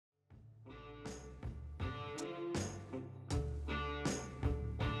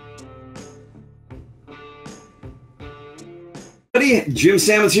Jim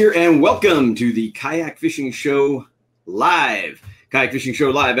Sammons here, and welcome to the Kayak Fishing Show Live. Kayak Fishing Show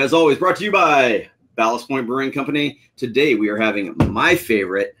Live, as always, brought to you by Ballast Point Brewing Company. Today we are having my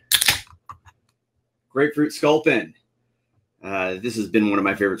favorite grapefruit sculpin. This has been one of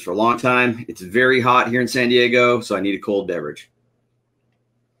my favorites for a long time. It's very hot here in San Diego, so I need a cold beverage.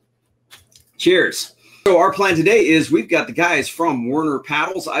 Cheers. So our plan today is we've got the guys from Werner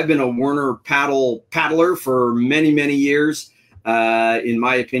Paddles. I've been a Werner paddler for many, many years. In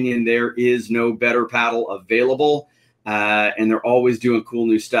my opinion, there is no better paddle available, and they're always doing cool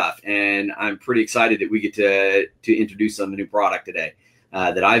new stuff. And I'm pretty excited that we get to introduce some new product today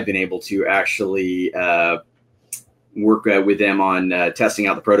that I've been able to actually work with them on testing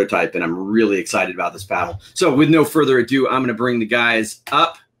out the prototype, and I'm really excited about this paddle. So with no further ado, I'm going to bring the guys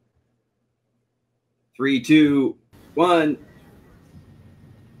up. 3, 2, 1.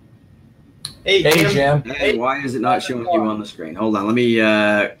 Hey, Jim. Hey, why is it not showing you on the screen? Hold on. Let me,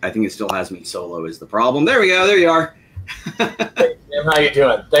 I think it still has me solo is the problem. There we go. There you are. Hey, Jim, how you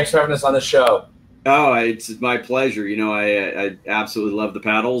doing? Thanks for having us on the show. Oh, it's my pleasure. You know, I absolutely love the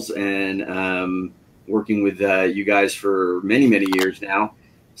paddles, and working with you guys for many, many years now.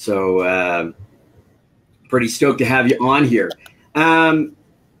 So pretty stoked to have you on here.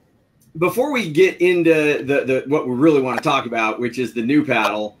 Before we get into what we really want to talk about, which is the new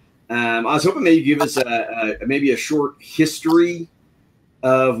paddle, I was hoping maybe you give us maybe a short history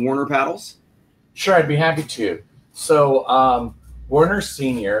of Werner Paddles. Sure, I'd be happy to. So Werner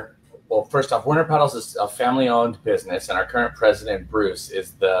Sr., well, first off, Werner Paddles is a family-owned business, and our current president, Bruce,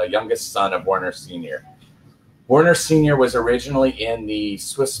 is the youngest son of Werner Sr. Werner Sr. was originally in the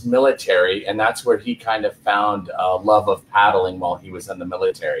Swiss military, and that's where he kind of found a love of paddling while he was in the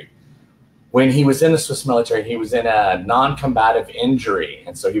military. When he was in the Swiss military, he was in a non-combative injury.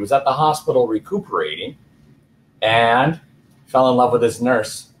 And so he was at the hospital recuperating and fell in love with his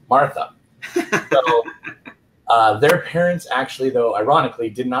nurse, Martha. So their parents actually, though, ironically,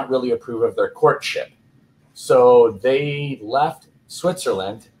 did not really approve of their courtship. So they left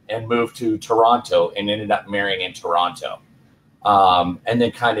Switzerland and moved to Toronto and ended up marrying in Toronto. And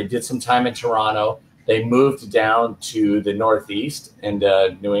then kind of did some time in Toronto. They moved down to the Northeast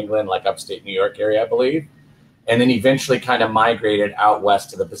into New England, like upstate New York area, I believe, and then eventually kind of migrated out west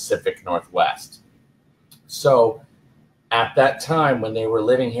to the Pacific Northwest. So at that time, when they were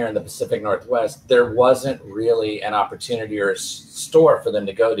living here in the Pacific Northwest, there wasn't really an opportunity or a store for them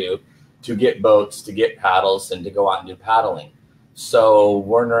to go to get boats, to get paddles, and to go out and do paddling. So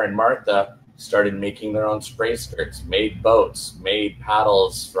Werner and Martha started making their own spray skirts, made boats, made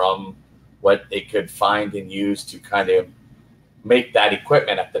paddles from what they could find and use to kind of make that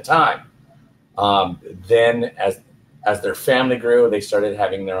equipment at the time. Then as their family grew, they started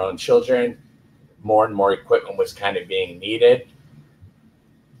having their own children. More and more equipment was kind of being needed.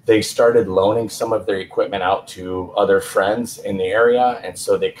 They started loaning some of their equipment out to other friends in the area. And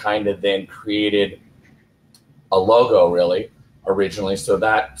so they kind of then created a logo, really, originally. So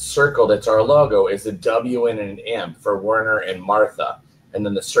that circle that's our logo is a W and an M for Werner and Martha. And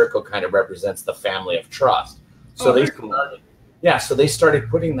then the circle kind of represents the family of trust. So so they started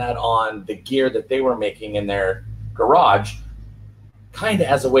putting that on the gear that they were making in their garage, kind of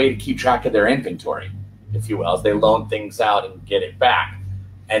as a way to keep track of their inventory, if you will, as they loan things out and get it back.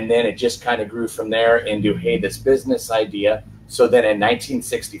 And then it just kind of grew from there into, hey, this business idea. So then in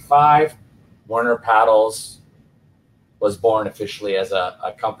 1965, Werner Paddles was born officially as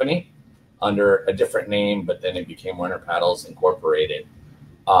a company under a different name, but then it became Werner Paddles Incorporated.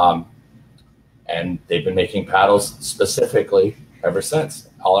 And they've been making paddles specifically ever since.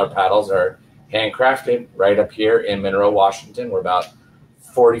 All our paddles are handcrafted right up here in Monroe, Washington. We're about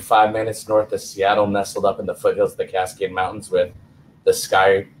 45 minutes north of Seattle, nestled up in the foothills of the Cascade Mountains with the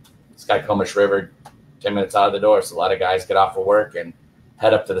Skykomish River 10 minutes out of the door. So a lot of guys get off of work and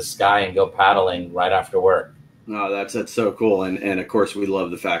head up to the sky and go paddling right after work. Oh, that's so cool. And of course, we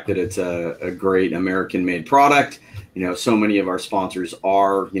love the fact that it's a great American-made product. You know, so many of our sponsors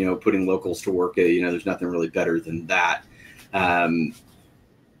are, you know, putting locals to work. You know, there's nothing really better than that. Actually,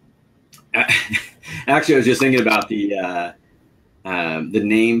 I was just thinking about the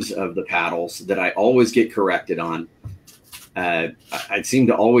names of the paddles that I always get corrected on. I seem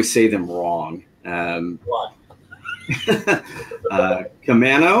to always say them wrong. What?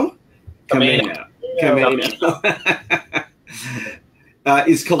 Kamano? Kamano.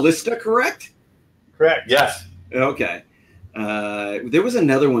 Is Callista correct? Correct. Yes. Okay. There was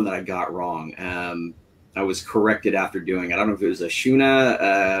another one that I got wrong. I was corrected after doing it. I don't know if it was a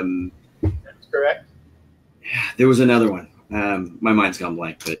Shuna. That's correct. Yeah, there was another one. My mind's gone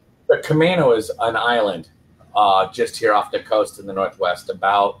blank. But Camano is an island just here off the coast in the Northwest,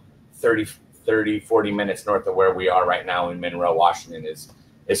 about 40 minutes north of where we are right now in Monroe, Washington, is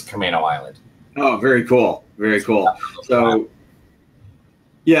Camano Island. Oh, very cool. Very cool. So,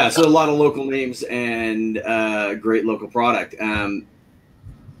 yeah, so a lot of local names and great local product. Why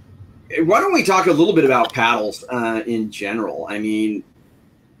don't we talk a little bit about paddles in general? I mean,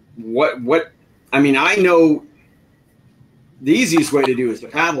 I know the easiest way to do is to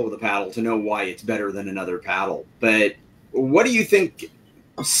paddle with a paddle to know why it's better than another paddle. But what do you think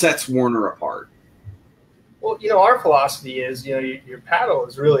sets Werner apart? Well, our philosophy is, your paddle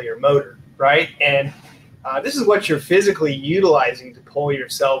is really your motor, right? And this is what you're physically utilizing to pull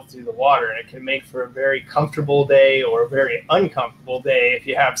yourself through the water. And it can make for a very comfortable day or a very uncomfortable day if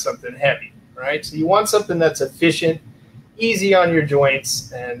you have something heavy, right? So you want something that's efficient, easy on your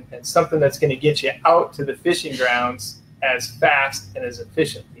joints, and something that's going to get you out to the fishing grounds as fast and as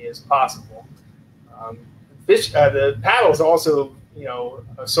efficiently as possible. The paddle is also,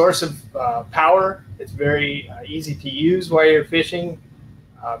 a source of power. It's very easy to use while you're fishing,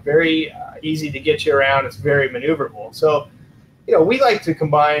 very easy to get you around. It's very maneuverable. So, we like to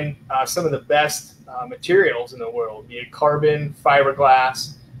combine some of the best materials in the world, be it carbon,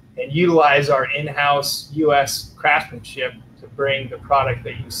 fiberglass, and utilize our in-house U.S. craftsmanship to bring the product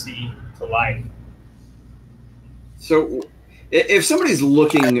that you see to life. So if somebody's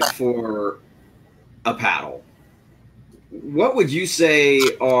looking for a paddle, what would you say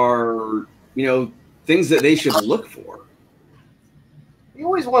are, things that they should look for? You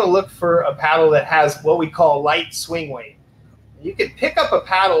always want to look for a paddle that has what we call light swing weight. You can pick up a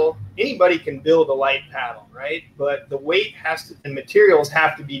paddle, anybody can build a light paddle, right? But the weight and materials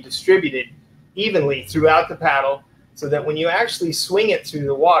have to be distributed evenly throughout the paddle so that when you actually swing it through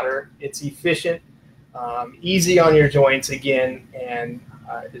the water, it's efficient, easy on your joints again, and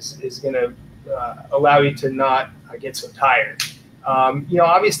is going to allow you to not get so tired.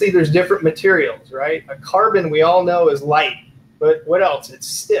 Obviously there's different materials, right? A carbon we all know is light, but what else? It's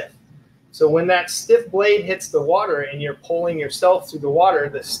stiff. So when that stiff blade hits the water and you're pulling yourself through the water,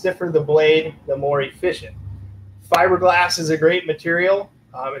 the stiffer the blade, the more efficient. Fiberglass is a great material.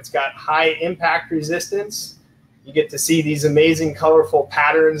 It's got high impact resistance. You get to see these amazing colorful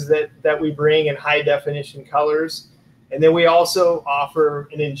patterns that we bring in high definition colors. And then we also offer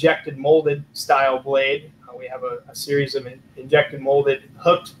an injected molded style blade. We have a series of injected molded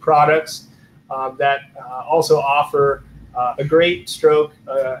hooked products that also offer a great stroke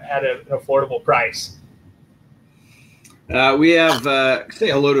at an affordable price. We have say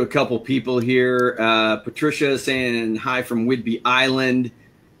hello to a couple people here. Patricia saying hi from Whidbey Island.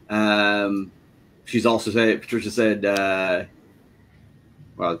 She's also Patricia said,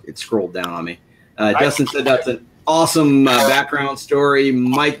 well, it scrolled down on me. Dustin said that's an awesome background story.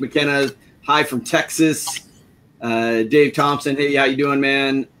 Mike McKenna, hi from Texas. Dave Thompson, hey, how you doing,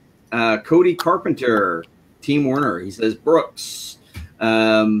 man? Cody Carpenter, Team Werner, he says Brooks.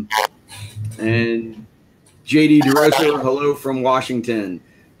 And JD DeRosa, hello from Washington.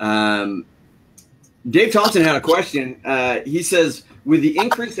 Dave Thompson had a question. He says, with the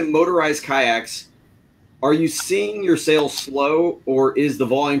increase in motorized kayaks, are you seeing your sales slow, or is the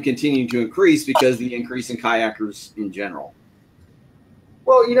volume continuing to increase because of the increase in kayakers in general?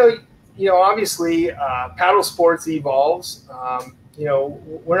 Well, obviously paddle sports evolves.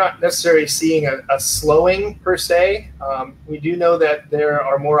 We're not necessarily seeing a slowing per se. We do know that there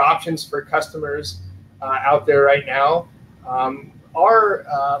are more options for customers out there right now.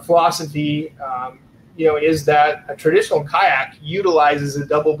 Our philosophy, is that a traditional kayak utilizes a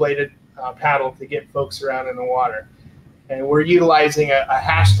double-bladed paddle to get folks around in the water. And we're utilizing a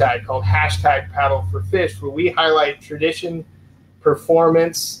hashtag called #PaddleForFish, where we highlight tradition,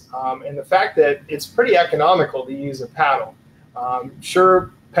 performance, and the fact that it's pretty economical to use a paddle.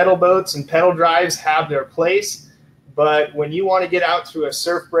 Sure, pedal boats and pedal drives have their place, but when you want to get out through a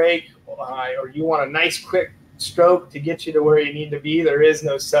surf break or you want a nice quick stroke to get you to where you need to be, there is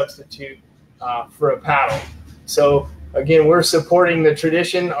no substitute for a paddle. So again, we're supporting the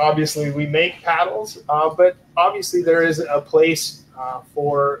tradition. Obviously, we make paddles, but obviously there is a place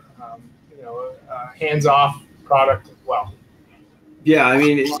for hands-off product as well. Yeah, I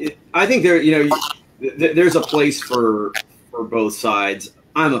mean, I think there's a place for both sides.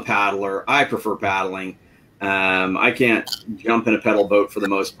 I'm a paddler. I prefer paddling. I can't jump in a pedal boat for the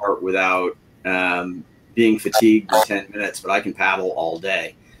most part without being fatigued in 10 minutes, but I can paddle all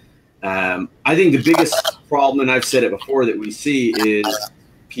day. I think the biggest problem, and I've said it before, that we see is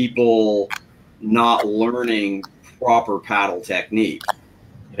people not learning proper paddle technique.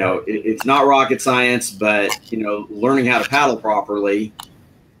 It's not rocket science, but learning how to paddle properly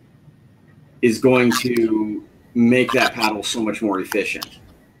is going to make that paddle so much more efficient.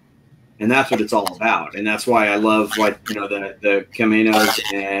 And that's what it's all about. And that's why I love, like, you know, the Kamenos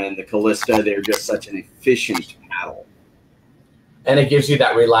and the Callista. They're just such an efficient paddle. And it gives you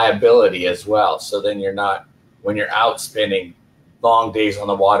that reliability as well. So then you're not, when you're out spending long days on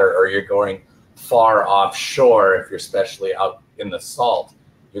the water, or you're going far offshore, if you're especially out in the salt,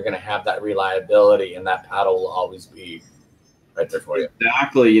 you're going to have that reliability, and that paddle will always be right there for you.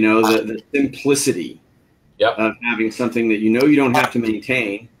 Exactly. You know, the simplicity of having something that you know you don't have to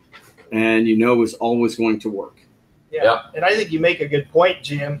maintain, and you know is always going to work. Yeah. And I think you make a good point,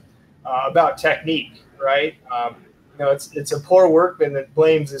 Jim, about technique, right? You know, it's a poor workman that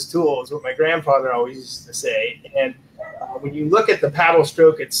blames his tool, is what my grandfather always used to say. And when you look at the paddle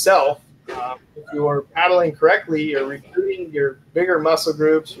stroke itself, if you're paddling correctly, you're recruiting your bigger muscle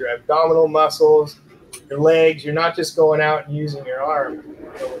groups, your abdominal muscles, your legs. You're not just going out and using your arm.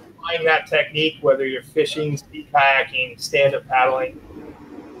 So applying that technique, whether you're fishing, sea kayaking, stand-up paddling.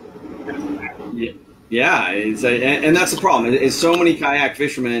 Yeah, and that's the problem. Is so many kayak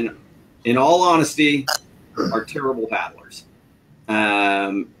fishermen, in all honesty, are terrible paddlers,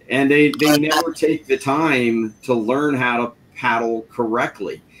 and they never take the time to learn how to paddle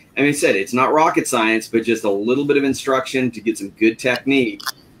correctly. I mean, I said it's not rocket science, but just a little bit of instruction to get some good technique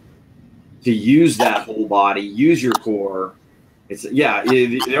to use that whole body, use your core. It's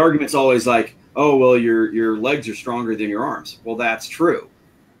the argument's always like, oh well, your legs are stronger than your arms. Well, that's true.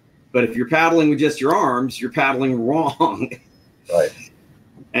 But if you're paddling with just your arms, you're paddling wrong. Right.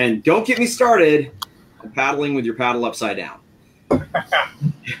 And don't get me started on paddling with your paddle upside down.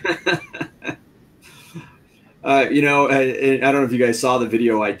 You know, I don't know if you guys saw the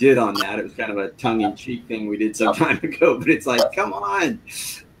video I did on that. It was kind of a tongue-in-cheek thing we did some time ago. But it's like, come on,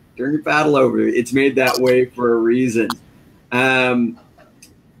 turn your paddle over. It's made that way for a reason. Aaron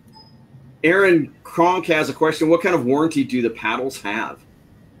Kronk has a question. What kind of warranty do the paddles have?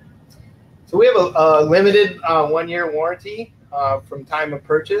 So we have a limited 1-year warranty from time of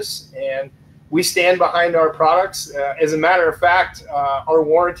purchase, and we stand behind our products. As a matter of fact, our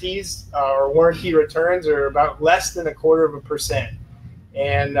warranties, our warranty returns are about less than 0.25%.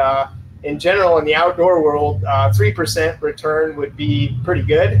 And in general, in the outdoor world, 3% return would be pretty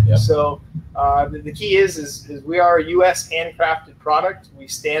good. Yep. So the key is we are a U.S. handcrafted product. We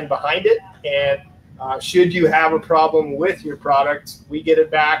stand behind it, and should you have a problem with your product, we get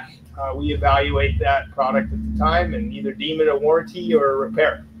it back. We evaluate that product at the time and either deem it a warranty or a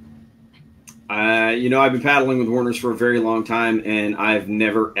repair. You know, I've been paddling with Werners for a very long time, and I've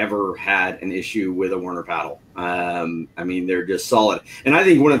never, ever had an issue with a Werner paddle. I mean, they're just solid. And I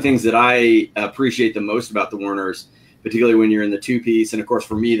think one of the things that I appreciate the most about the Werners, particularly when you're in the 2-piece, and of course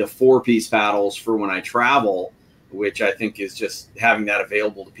for me, the 4-piece paddles for when I travel, which I think is just having that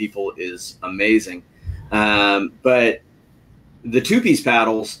available to people is amazing. But the 2-piece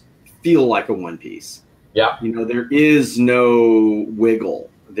paddles feel like a 1-piece. Yeah. You know, there is no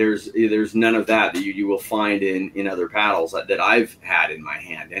wiggle. There's none of that you will find in other paddles that I've had in my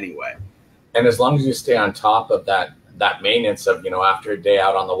hand anyway. And as long as you stay on top of that maintenance of, you know, after a day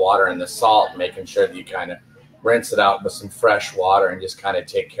out on the water and the salt, making sure that you kind of rinse it out with some fresh water and just kind of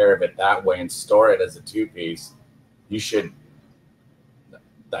take care of it that way and store it as a 2-piece,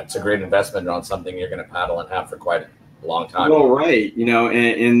 that's a great investment on something you're going to paddle and have for quite a long time. Well, right. You know,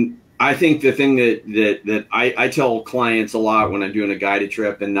 and I think the thing that I tell clients a lot when I'm doing a guided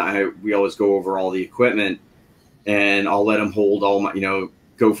trip, and we always go over all the equipment, and I'll let them hold all my, you know,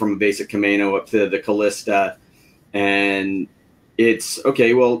 go from a basic Kameno up to the Callista, and it's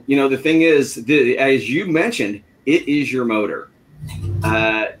okay. Well, you know, the thing is, as you mentioned, it is your motor.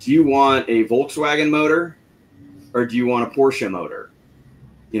 Do you want a Volkswagen motor, or do you want a Porsche motor?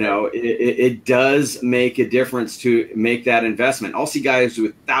 You know, it does make a difference to make that investment. I'll see guys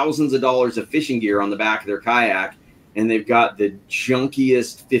with thousands of dollars of fishing gear on the back of their kayak, and they've got the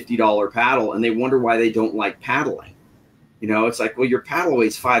junkiest $50 paddle, and they wonder why they don't like paddling. You know, it's like, well, your paddle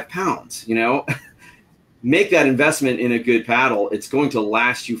weighs 5 pounds, you know. Make that investment in a good paddle. It's going to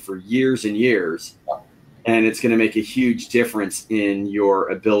last you for years and years, and it's going to make a huge difference in your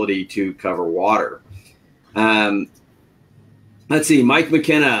ability to cover water. Let's see, Mike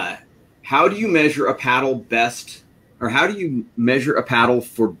McKenna, how do you measure a paddle best, or how do you measure a paddle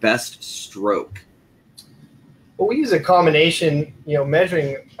for best stroke? Well, we use a combination. You know,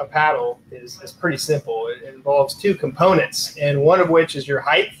 measuring a paddle is pretty simple. It involves 2 components, and one of which is your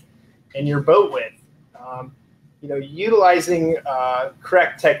height and your boat width. You know, utilizing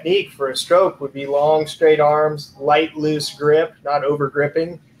correct technique for a stroke would be long, straight arms, light, loose grip, not over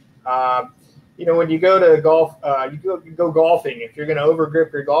gripping. You know, when you go to golf, you go golfing. If you're going to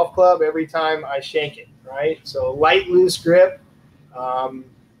overgrip your golf club, every time I shank it, right? So light, loose grip,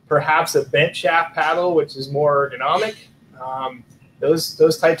 perhaps a bent shaft paddle, which is more ergonomic.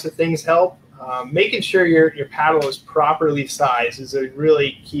 Those types of things help. Making sure your paddle is properly sized is a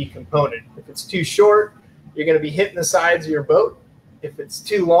really key component. If it's too short, you're going to be hitting the sides of your boat. If it's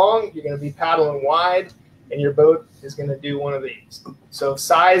too long, you're going to be paddling wide, and your boat is going to do one of these. So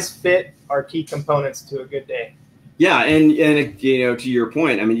size, fit are key components to a good day. Yeah, and you know, to your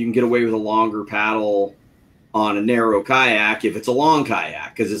point, I mean, you can get away with a longer paddle on a narrow kayak if it's a long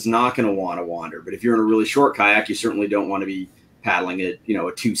kayak, because it's not going to want to wander. But if you're in a really short kayak, you certainly don't want to be paddling at, you know,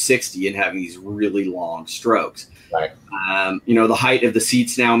 a 260 and having these really long strokes. Right. You know, the height of the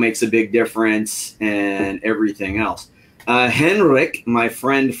seats now makes a big difference, and everything else. Henrik, my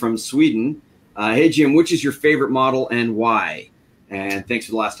friend from Sweden, hey Jim, which is your favorite model and why? And thanks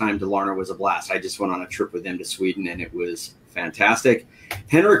for the last time. Dalarna was a blast. I just went on a trip with them to Sweden, and it was fantastic.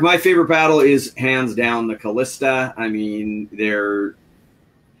 Henrik, my favorite paddle is hands down the Callista. I mean,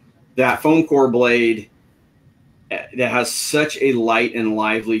 that foam core blade that has such a light and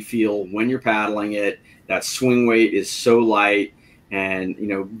lively feel when you're paddling it. That swing weight is so light, and you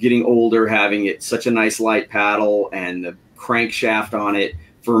know, getting older, having it such a nice light paddle and the crankshaft on it.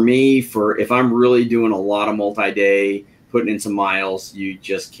 For me, if I'm really doing a lot of multi-day, putting in some miles, you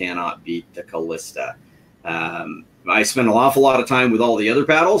just cannot beat the Callista. I spend an awful lot of time with all the other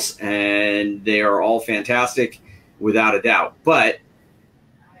paddles, and they are all fantastic without a doubt. But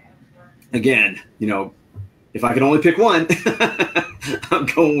again, you know, if I can only pick one, I'm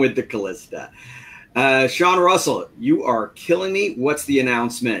going with the Callista. Sean Russell, you are killing me. What's the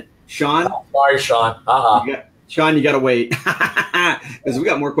announcement? Sean? Oh, sorry, Sean. Sean, you got to wait, because we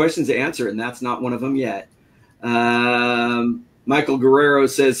got more questions to answer, and that's not one of them yet. Michael Guerrero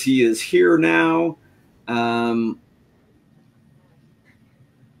says he is here now.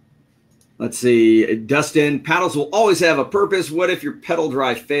 Let's see. Dustin, paddles will always have a purpose. What if your pedal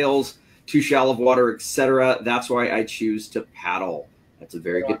drive fails, too shallow of water, etc.? That's why I choose to paddle. That's a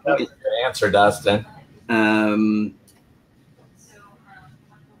very good point. That's a good answer, Dustin.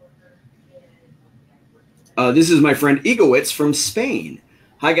 This is my friend Igowitz from Spain.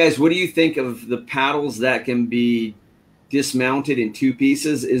 Hi, guys. What do you think of the paddles that can be dismounted in two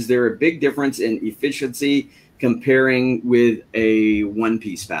pieces? Is there a big difference in efficiency comparing with a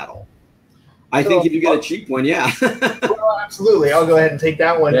one-piece paddle? I think if you get a cheap one, yeah. Well, absolutely. I'll go ahead and take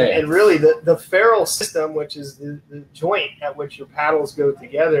that one. Yeah. And really, the ferrule system, which is the joint at which your paddles go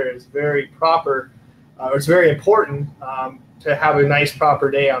together, is very proper. It's very important to have a nice,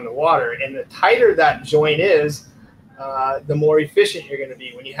 proper day on the water. And the tighter that joint is, the more efficient you're going to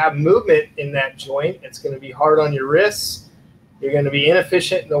be. When you have movement in that joint, it's going to be hard on your wrists. You're going to be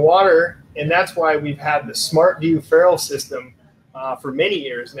inefficient in the water. And that's why we've had the SmartView ferrule system for many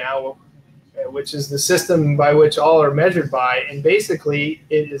years now, which is the system by which all are measured by. And basically,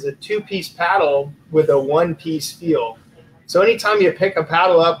 it is a two-piece paddle with a one-piece feel. So anytime you pick a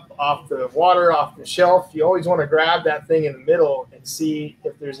paddle up off the water, off the shelf, you always want to grab that thing in the middle and see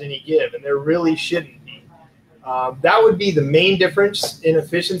if there's any give. And there really shouldn't be. That would be the main difference in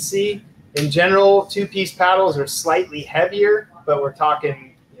efficiency. In general, two-piece paddles are slightly heavier, but we're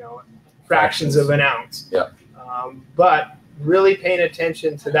talking, you know, fractions of an ounce. Yeah. But really paying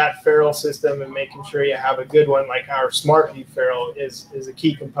attention to that ferrule system and making sure you have a good one like our SmartView ferrule is a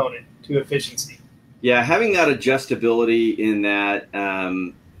key component to efficiency. Yeah, having that adjustability in that,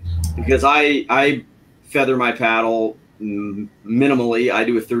 because I feather my paddle minimally. I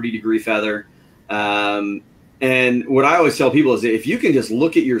do a 30-degree feather. And what I always tell people is that if you can just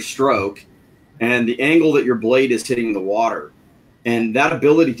look at your stroke and the angle that your blade is hitting the water, and that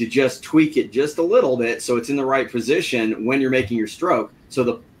ability to just tweak it just a little bit so it's in the right position when you're making your stroke.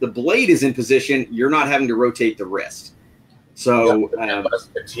 So the blade is in position, you're not having to rotate the wrist. So less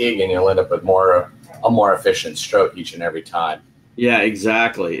fatigue, and you'll end up with a more efficient stroke each and every time. Yeah,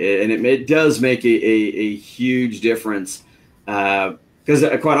 exactly. And it does make a huge difference. Because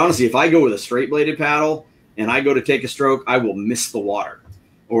quite honestly, if I go with a straight bladed paddle and I go to take a stroke, I will miss the water.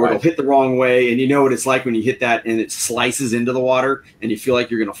 Or it'll hit the wrong way, and you know what it's like when you hit that and it slices into the water and you feel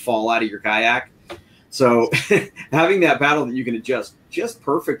like you're going to fall out of your kayak. So having that paddle that you can adjust just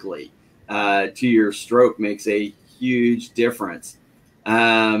perfectly to your stroke makes a huge difference.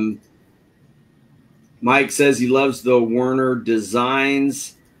 Mike says he loves the Werner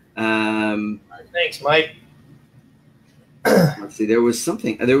designs. Thanks, Mike. Let's see. There was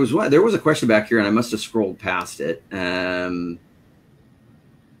something. There was a question back here, and I must have scrolled past it.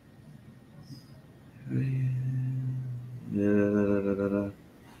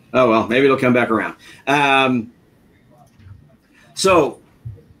 Oh, well, maybe it'll come back around. So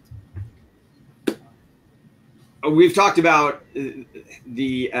we've talked about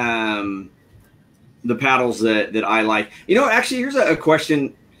the paddles that I like. Actually, here's a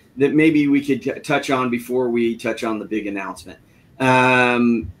question that maybe we could touch on before we touch on the big announcement.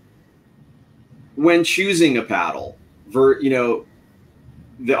 When choosing a paddle,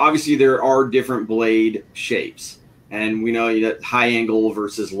 obviously there are different blade shapes, and we know that high angle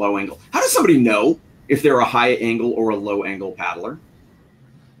versus low angle. How does somebody know if they're a high angle or a low angle paddler?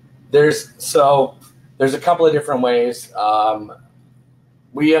 There's a couple of different ways.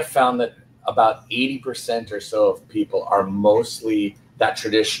 We have found that about 80% or so of people are mostly that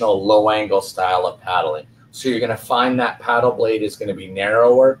traditional low angle style of paddling. So you're going to find that paddle blade is going to be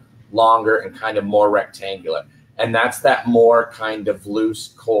narrower, longer, and kind of more rectangular. And that's that more kind of loose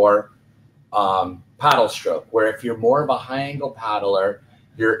core paddle stroke, where if you're more of a high angle paddler,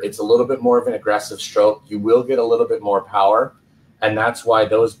 it's a little bit more of an aggressive stroke. You will get a little bit more power. And that's why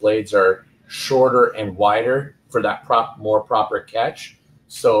those blades are shorter and wider for that more proper catch.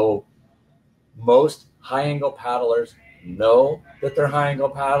 So most high angle paddlers know that they're high angle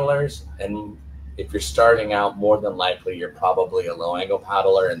paddlers, and if you're starting out, more than likely you're probably a low angle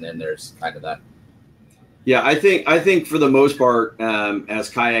paddler, and then there's kind of that. Yeah, I think for the most part,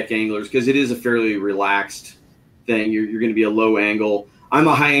 as kayak anglers, because it is a fairly relaxed thing, you're going to be a low angle. I'm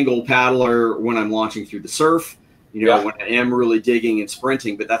a high angle paddler when I'm launching through the surf, when I am really digging and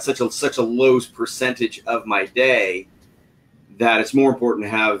sprinting, but that's such a low percentage of my day that it's more important to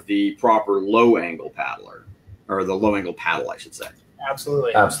have the proper low angle paddler, or the low angle paddle, I should say.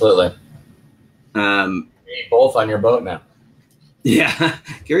 Absolutely. Both on your boat now. Yeah,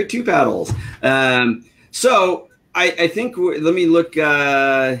 carry two paddles. So I think let me look.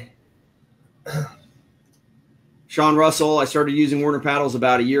 Sean Russell, I started using Werner paddles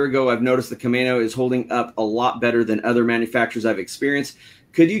about a year ago. I've noticed the Kameno is holding up a lot better than other manufacturers I've experienced.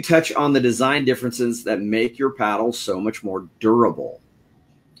 Could you touch on the design differences that make your paddles so much more durable?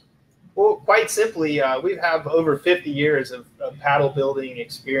 Well, quite simply, we have over 50 years of paddle building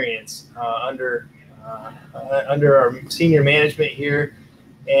experience under our senior management here,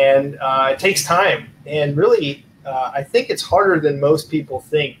 and it takes time. And really, I think it's harder than most people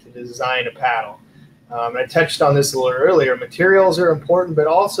think to design a paddle. I touched on this a little earlier. Materials are important, but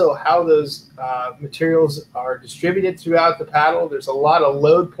also how those materials are distributed throughout the paddle. There's a lot of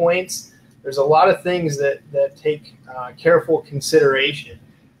load points. There's a lot of things that take careful consideration.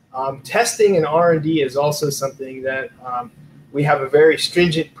 Testing and R&D is also something that we have a very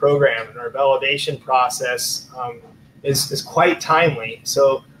stringent program, and our validation process is quite timely.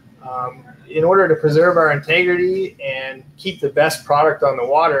 So in order to preserve our integrity and keep the best product on the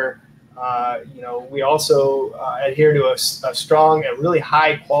water, we also adhere to a strong and really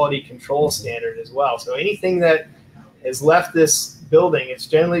high quality control standard as well. So anything that has left this building, it's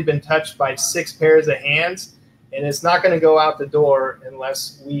generally been touched by 6 pairs of hands, and it's not going to go out the door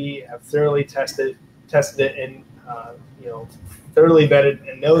unless we have thoroughly tested it and thoroughly vetted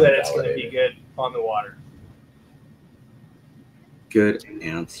and know that it's going to be good on the water. Good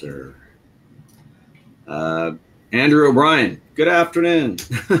answer. Andrew O'Brien, good afternoon.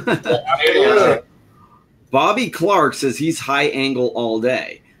 Bobby Clark says he's high angle all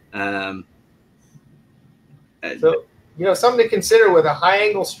day. So, something to consider with a high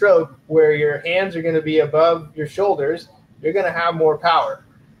angle stroke where your hands are going to be above your shoulders, you're going to have more power.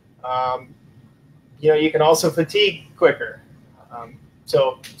 You can also fatigue quicker. And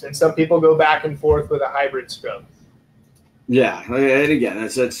some people go back and forth with a hybrid stroke. Yeah, and again,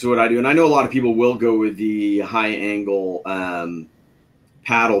 that's what I do. And I know a lot of people will go with the high angle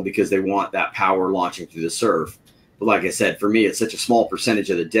paddle because they want that power launching through the surf. But like I said, for me, it's such a small percentage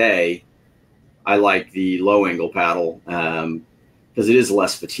of the day. I like the low angle paddle because it is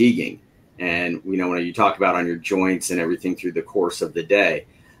less fatiguing. And, when you talk about on your joints and everything through the course of the day,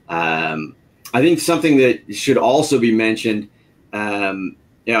 I think something that should also be mentioned,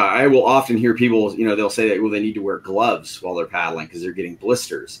 I will often hear people, they'll say that, well, they need to wear gloves while they're paddling because they're getting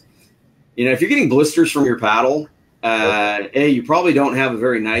blisters. If you're getting blisters from your paddle, you probably don't have a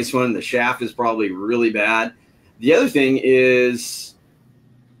very nice one. The shaft is probably really bad. The other thing is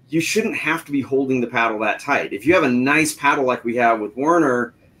you shouldn't have to be holding the paddle that tight. If you have a nice paddle like we have with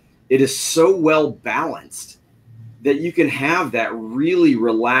Werner, it is so well balanced that you can have that really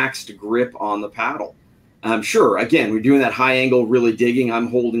relaxed grip on the paddle. Sure, again, we're doing that high angle, really digging. I'm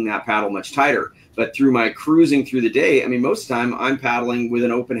holding that paddle much tighter. But through my cruising through the day, most of the time I'm paddling with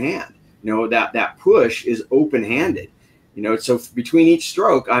an open hand. That push is open-handed. So between each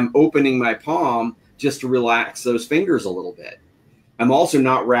stroke, I'm opening my palm just to relax those fingers a little bit. I'm also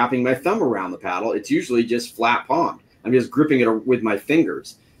not wrapping my thumb around the paddle. It's usually just flat palmed. I'm just gripping it with my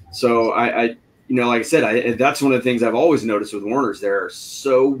fingers. So I like I said, that's one of the things I've always noticed with Warners. They're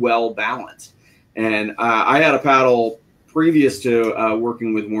so well balanced. And I had a paddle previous to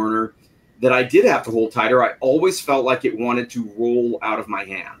working with Werner that I did have to hold tighter. I always felt like it wanted to roll out of my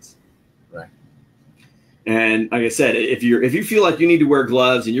hands. Right. And like I said, if you feel like you need to wear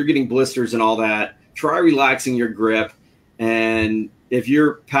gloves and you're getting blisters and all that, try relaxing your grip. And if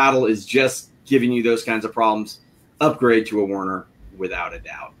your paddle is just giving you those kinds of problems, upgrade to a Werner without a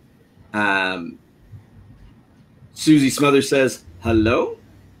doubt. Susie Smothers says, hello.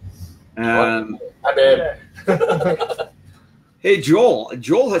 Hi, babe. Hey, Joel.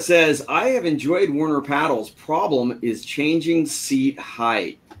 Joel says, I have enjoyed Werner paddles. Problem is changing seat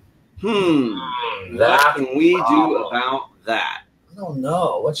height. What can we do about that? I don't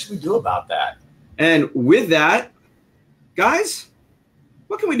know. What should we do about that? And with that, guys,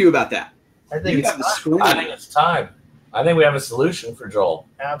 what can we do about that? I think it's time. I think we have a solution for Joel.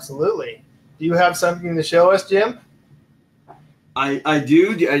 Absolutely. Do you have something to show us, Jim? I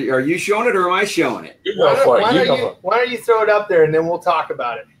do. Are you showing it or am I showing it? You go for it. Why don't you throw it up there and then we'll talk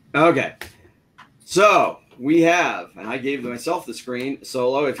about it? Okay. So we have, and I gave myself the screen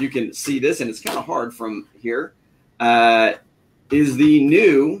solo. If you can see this, and it's kind of hard from here, is the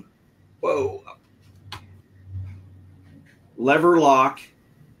new lever lock.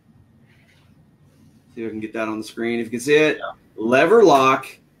 See if I can get that on the screen. If you can see it, lever lock,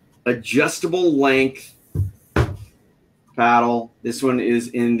 adjustable length paddle. This one is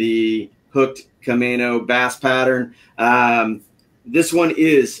in the hooked Kameno bass pattern. This one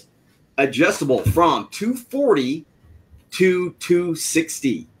is adjustable from 240 to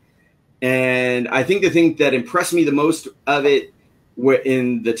 260. And I think the thing that impressed me the most of it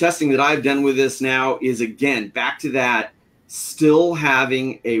in the testing that I've done with this now is, again, back to that, still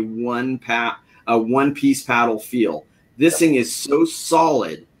having a one-piece paddle feel. This thing is so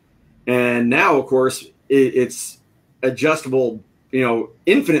solid. And now, of course, it's adjustable,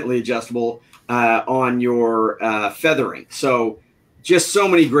 infinitely adjustable on your feathering. So just so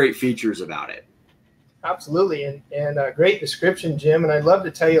many great features about it. Absolutely. And a great description, Jim. And I'd love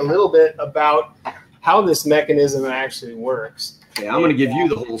to tell you a little bit about how this mechanism actually works. Okay, I'm going to give you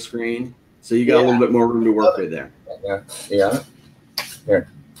the whole screen so you got a little bit more room to work with there. Yeah. Here.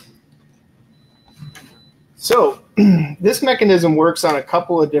 So this mechanism works on a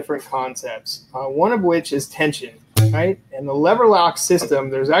couple of different concepts, one of which is tension, right? And the lever lock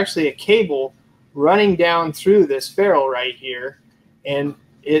system, there's actually a cable running down through this ferrule right here, and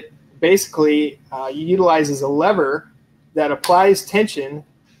it basically utilizes a lever that applies tension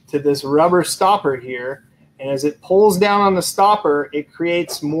to this rubber stopper here, and as it pulls down on the stopper, it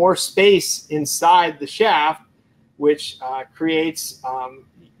creates more space inside the shaft, which creates,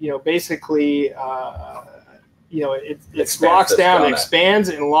 basically, it locks down, expands,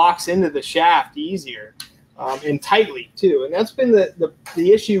 and locks into the shaft easier and tightly too. And that's been the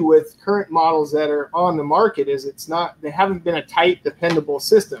issue with current models that are on the market is they haven't been a tight, dependable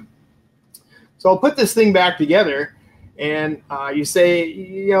system. So I'll put this thing back together, and you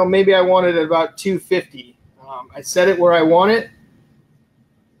say, maybe I want it at about 250. I set it where I want it.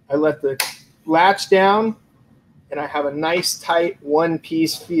 I let the latch down, and I have a nice, tight,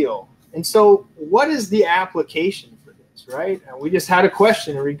 one-piece feel. And so what is the application for this, right? And we just had a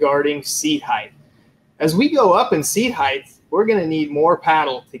question regarding seat height. As we go up in seat height, we're going to need more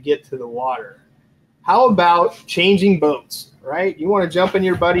paddle to get to the water. How about changing boats, right? You want to jump in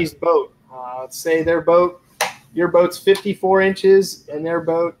your buddy's boat. Let's say your boat's 54 inches and their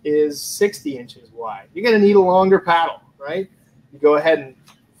boat is 60 inches wide. You're going to need a longer paddle, right? You go ahead and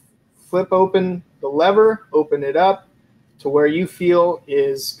flip open the lever, open it up to where you feel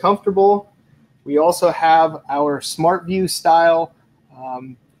is comfortable. We also have our SmartView style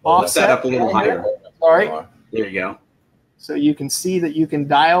offset. Set up a little higher. All right. There you go. So you can see that you can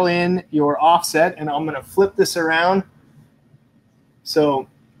dial in your offset, and I'm going to flip this around. So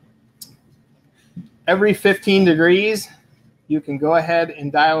every 15 degrees, you can go ahead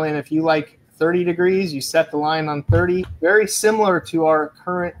and dial in. If you like 30 degrees, you set the line on 30. Very similar to our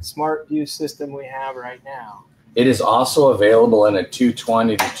current SmartView system we have right now. It is also available in a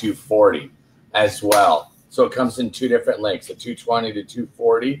 220 to 240 as well. So it comes in two different lengths, a 220 to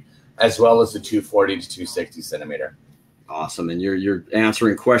 240, as well as the 240 to 260 centimeter. Awesome. And you're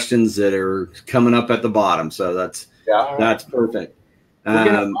answering questions that are coming up at the bottom. So that's perfect.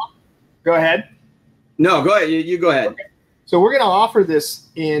 Go ahead. No, go ahead. You go ahead. Okay. So we're going to offer this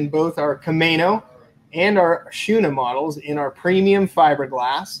in both our Kameno and our Shuna models in our premium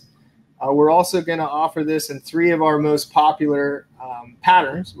fiberglass. We're also going to offer this in 3 of our most popular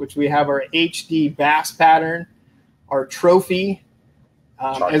patterns, which we have our HD bass pattern, our trophy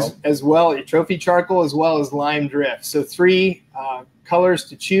as well, trophy charcoal, as well as lime drift. So 3 colors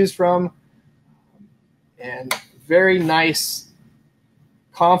to choose from, and very nice,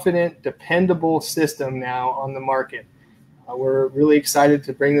 confident, dependable system now on the market. We're really excited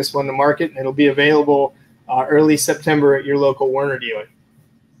to bring this one to market, and it'll be available early September at your local Werner dealer.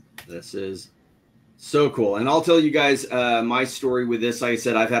 This is so cool. And I'll tell you guys my story with this. Like I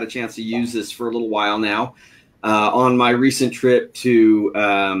said, I've had a chance to use this for a little while now. On my recent trip to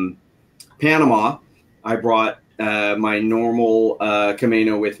Panama, I brought my normal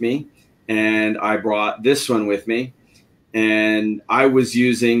Camino with me, and I brought this one with me. And I was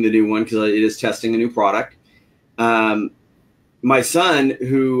using the new one because it is testing a new product. My son,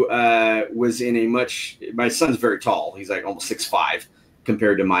 who was in my son's very tall. He's like almost 6'5"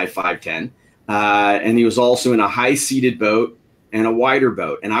 compared to my 5'10". And he was also in a high-seated boat and a wider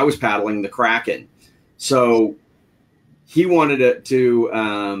boat. And I was paddling the Kraken. So he wanted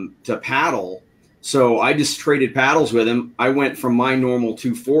to paddle. So I just traded paddles with him. I went from my normal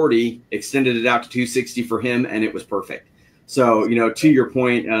 240, extended it out to 260 for him, and it was perfect. So, to your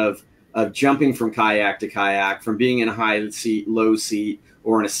point of jumping from kayak to kayak, from being in a high seat, low seat,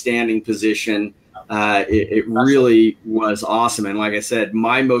 or in a standing position, it really was awesome. And like I said,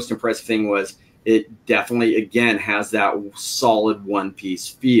 my most impressive thing was it definitely, again, has that solid one-piece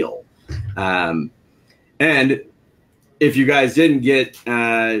feel. And if you guys didn't get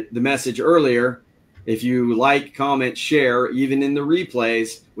the message earlier, if you like, comment, share, even in the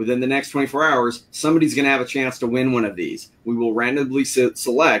replays within the next 24 hours, somebody's going to have a chance to win one of these. We will randomly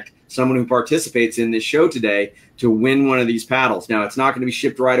select someone who participates in this show today to win one of these paddles. Now, it's not going to be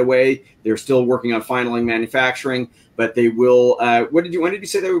shipped right away. They're still working on finaling manufacturing, but they will. When did you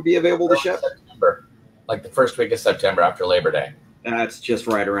say they would be available to ship? September, like the first week of September after Labor Day. That's just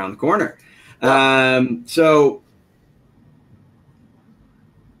right around the corner. Yeah.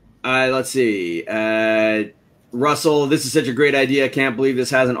 Let's see. Russell, this is such a great idea. I can't believe this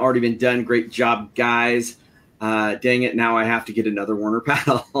hasn't already been done. Great job, guys. Dang it. Now I have to get another Werner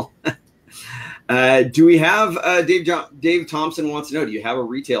paddle. Do we have Dave Thompson wants to know, do you have a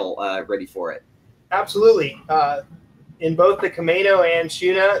retail ready for it? Absolutely. In both the Camino and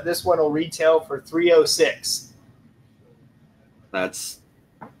Shuna, this one will retail for $306. That's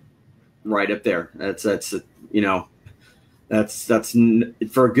right up there. That's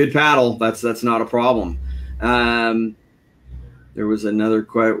for a good paddle. That's not a problem. There was another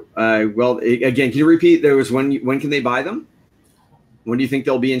quote. Well, again, can you repeat? There was when can they buy them? When do you think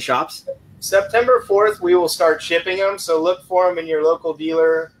they'll be in shops? September 4th, we will start shipping them. So look for them in your local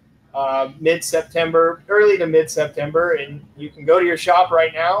dealer mid-September, early to mid-September, and you can go to your shop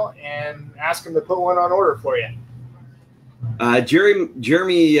right now and ask them to put one on order for you.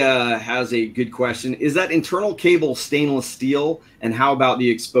 Jeremy has a good question. Is that internal cable stainless steel, and how about the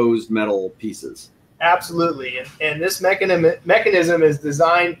exposed metal pieces? Absolutely, and this mechanism is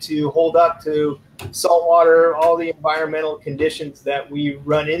designed to hold up to salt water, all the environmental conditions that we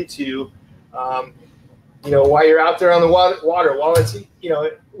run into. While you're out there on the water, while it's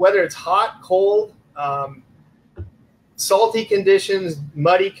whether it's hot, cold, salty conditions,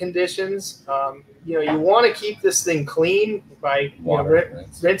 muddy conditions. You want to keep this thing clean by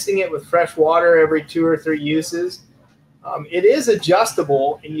rinsing it with fresh water every 2 or 3 uses. It is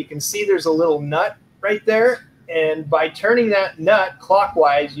adjustable, and you can see there's a little nut right there. And by turning that nut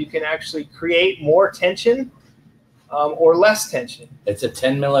clockwise, you can actually create more tension or less tension. It's a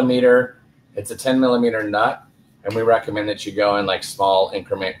 10 millimeter nut, and we recommend that you go in like small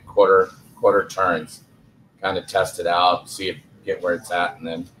increment quarter turns, kind of test it out, see if you get where it's at, and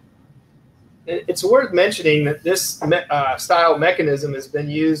then. It's worth mentioning that this style mechanism has been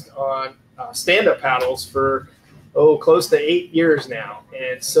used on stand-up paddles for close to 8 years now,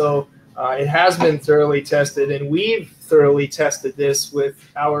 and so it has been thoroughly tested, and we've thoroughly tested this with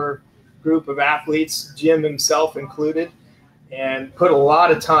our group of athletes, Jim himself included, and put a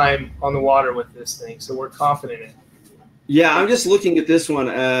lot of time on the water with this thing, so we're confident in it. Yeah, I'm just looking at this one.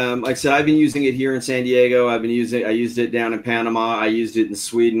 Like I said, I've been using it here in San Diego. I used it down in Panama. I used it in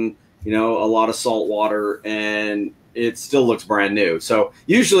Sweden. A lot of salt water, and it still looks brand new. So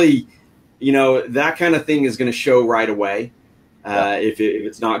usually, that kind of thing is going to show right away if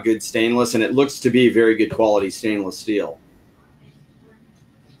it's not good stainless, and it looks to be very good quality stainless steel.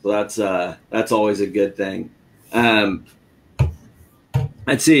 So that's always a good thing.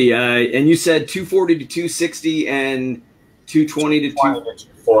 Let's see. And you said 240 to 260 and 220 to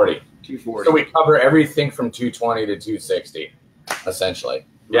 240. 240. So we cover everything from 220 to 260, essentially.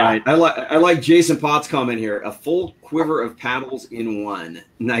 Yeah, right. I like Jason Potts' comment here. A full quiver of paddles in one.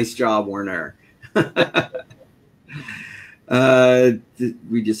 Nice job, Werner.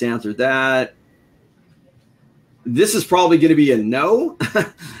 We just answered that. This is probably going to be a no.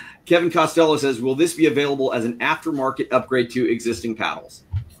 Kevin Costello says, will this be available as an aftermarket upgrade to existing paddles?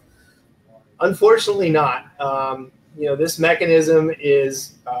 Unfortunately not. This mechanism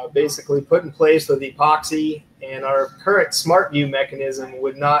is basically put in place with epoxy, and our current SmartView mechanism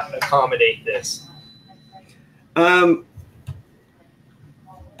would not accommodate this. I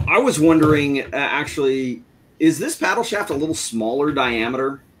was wondering, actually, is this paddle shaft a little smaller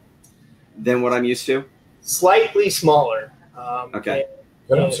diameter than what I'm used to? Slightly smaller. Okay.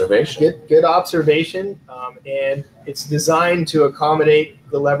 Good observation. Good observation. And it's designed to accommodate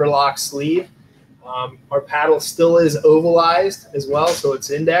the lever lock sleeve. Our paddle still is ovalized as well, so it's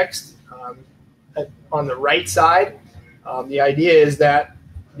indexed on the right side. The idea is that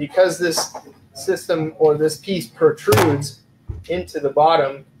because this system or this piece protrudes into the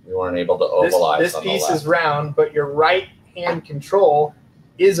bottom, we weren't able to ovalize. This piece is round, but your right hand control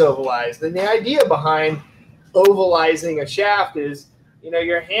is ovalized. And the idea behind ovalizing a shaft is,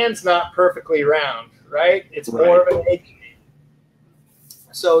 your hand's not perfectly round, right? It's more of an egg.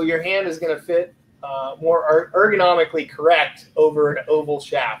 So your hand is going to fit more ergonomically correct over an oval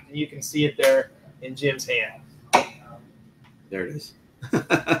shaft. And you can see it there in Jim's hand. There it is.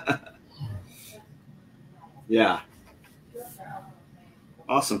 Yeah.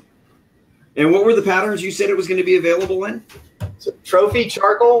 Awesome. And what were the patterns you said it was going to be available in? So Trophy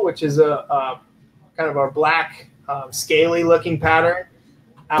Charcoal, which is a kind of our black scaly looking pattern,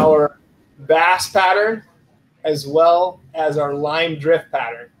 our Bass pattern, as well as our Lime Drift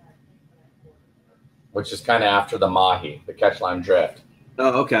pattern. Which is kind of after the Mahi, the Catch Lime Drift.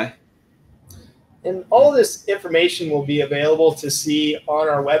 Oh, okay. And all this information will be available to see on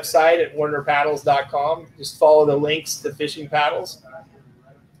our website at WernerPaddles.com. Just follow the links to fishing paddles.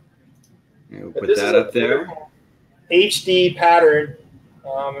 We'll put that up there. HD pattern,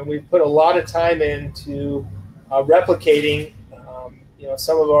 and we've put a lot of time into replicating,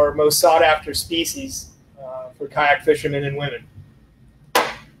 some of our most sought-after species for kayak fishermen and women.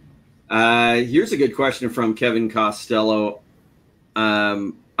 Here's a good question from Kevin Costello.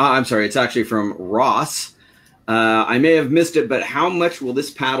 I'm sorry, it's actually from Ross. I may have missed it, but how much will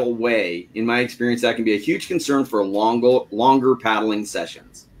this paddle weigh? In my experience, that can be a huge concern for longer paddling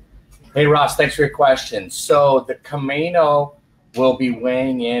sessions. Hey, Ross, thanks for your question. So the Kameno will be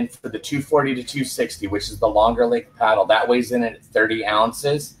weighing in for the 240 to 260, which is the longer length paddle. That weighs in at 30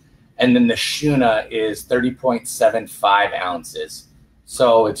 ounces. And then the Shuna is 30.75 ounces.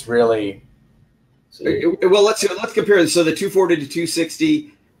 So it's really... Well, let's compare this. So the 240 to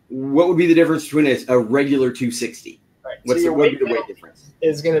 260, what would be the difference between a regular 260? Right. What would be the weight difference?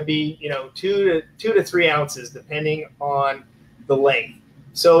 Is going to be 2 to 3 ounces depending on the length.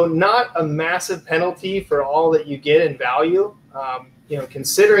 So not a massive penalty for all that you get in value.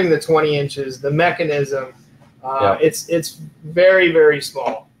 Considering the 20 inches, the mechanism, it's very, very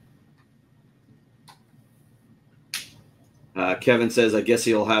small. Kevin says, I guess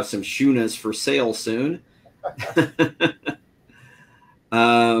he'll have some Shunas for sale soon.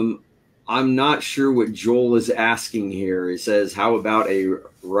 I'm not sure what Joel is asking here. He says, how about a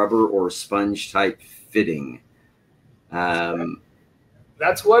rubber or sponge type fitting?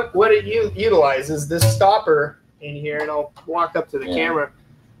 That's what it utilizes, this stopper in here, and I'll walk up to the camera.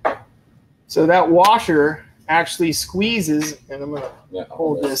 So that washer actually squeezes, and I'm going to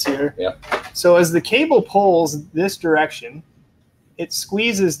hold this here. Yeah. So as the cable pulls this direction, it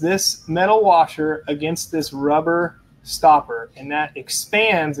squeezes this metal washer against this rubber stopper, and that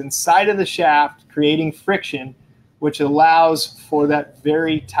expands inside of the shaft, creating friction, which allows for that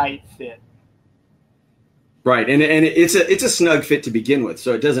very tight fit. Right, and it's a snug fit to begin with,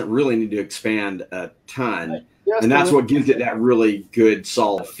 so it doesn't really need to expand a ton, and that's what gives it that really good,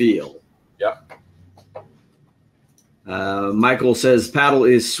 solid feel. Yeah. Michael says paddle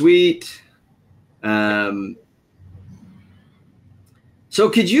is sweet. So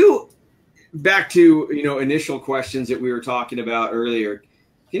could you, back to initial questions that we were talking about earlier,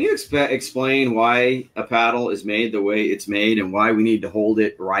 can you explain why a paddle is made the way it's made and why we need to hold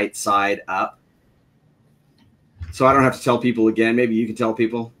it right side up? So I don't have to tell people again. Maybe you can tell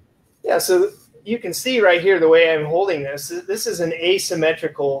people. Yeah, so you can see right here the way I'm holding this. This is an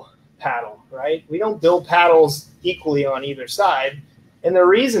asymmetrical paddle, right? We don't build paddles equally on either side. And the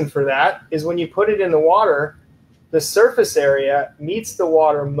reason for that is when you put it in the water, the surface area meets the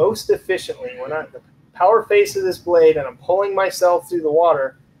water most efficiently. When the power face of this blade and I'm pulling myself through the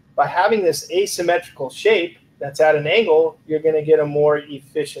water, by having this asymmetrical shape that's at an angle, you're going to get a more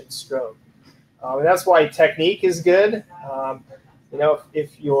efficient stroke. And that's why technique is good.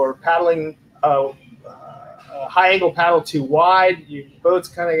 If you're paddling a a high angle paddle too wide, your boat's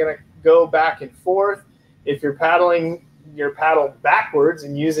kind of going to go back and forth. If you're paddling your paddle backwards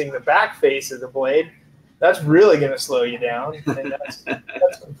and using the back face of the blade, that's really going to slow you down. And that's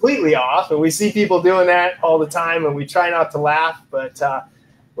completely off. And we see people doing that all the time, and we try not to laugh, but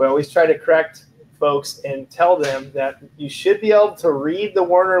we always try to correct folks and tell them that you should be able to read the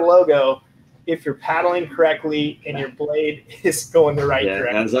Werner logo if you're paddling correctly and your blade is going the right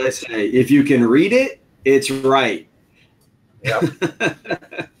direction. As I say, if you can read it, it's right. Yeah.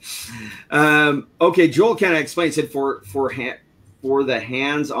 Okay, Joel kind of explained, said for the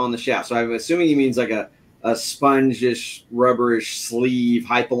hands on the shaft. So I'm assuming he means like a sponge-ish, rubberish sleeve,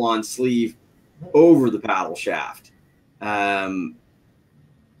 Hypalon sleeve over the paddle shaft.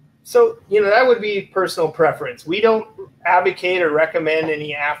 So, that would be personal preference. We don't advocate or recommend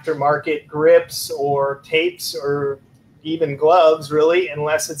any aftermarket grips or tapes or even gloves, really,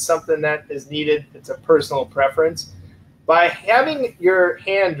 unless it's something that is needed. It's a personal preference. By having your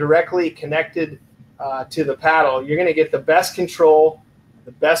hand directly connected to the paddle, you're going to get the best control,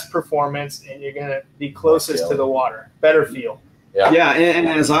 the best performance, and you're going to be closest to the water. Better feel. Yeah, and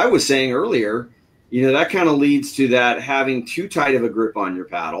as I was saying earlier, that kind of leads to that having too tight of a grip on your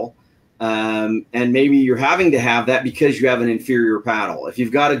paddle. And maybe you're having to have that because you have an inferior paddle. If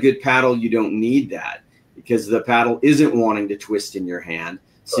you've got a good paddle, you don't need that because the paddle isn't wanting to twist in your hand.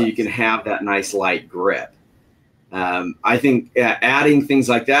 So you can have that nice light grip. I think adding things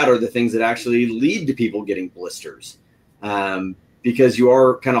like that are the things that actually lead to people getting blisters because you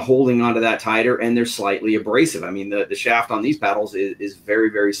are kind of holding onto that tighter and they're slightly abrasive. I mean, the shaft on these paddles is very,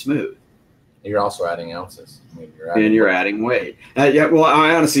 very smooth. You're also adding ounces. You're adding weight. Well,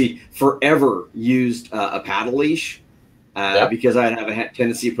 I honestly forever used a paddle leash because I have a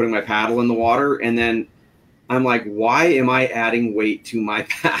tendency of putting my paddle in the water. And then I'm like, why am I adding weight to my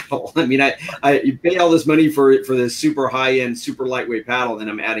paddle? I mean, you pay all this money for this super high-end, super lightweight paddle, then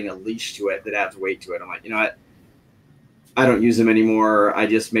I'm adding a leash to it that adds weight to it. I'm like, what? I don't use them anymore. I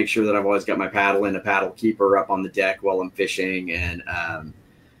just make sure that I've always got my paddle and a paddle keeper up on the deck while I'm fishing. And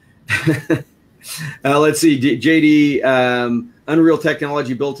let's see, JD, Unreal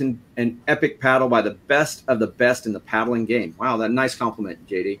Technology built in an epic paddle by the best of the best in the paddling game. Wow, that nice compliment,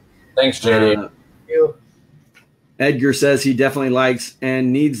 JD. Thanks, JD. Thank you. Edgar says he definitely likes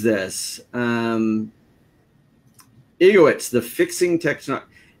and needs this. Egowitz, the fixing technology.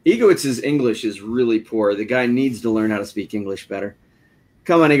 Egowitz's English is really poor. The guy needs to learn how to speak English better.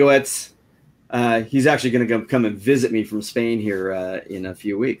 Come on, Egowitz. He's actually going to come and visit me from Spain here in a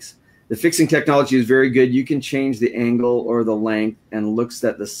few weeks. The fixing technology is very good. You can change the angle or the length and looks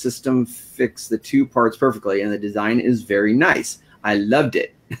that the system fix the two parts perfectly, and the design is very nice. I loved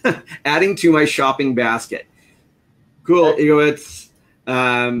it. Adding to my shopping basket. Cool, Egowitz.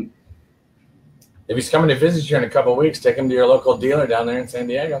 If he's coming to visit you in a couple of weeks, take him to your local dealer down there in San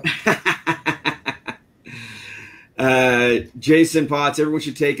Diego. Jason Potts, everyone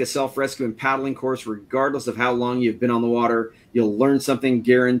should take a self-rescue and paddling course regardless of how long you've been on the water. You'll learn something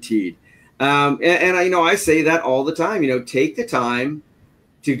guaranteed. And I say that all the time. Take the time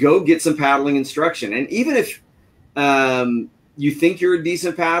to go get some paddling instruction. And even if you think you're a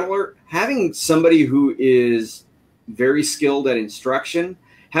decent paddler, having somebody who is very skilled at instruction,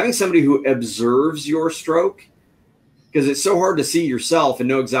 having somebody who observes your stroke, because it's so hard to see yourself and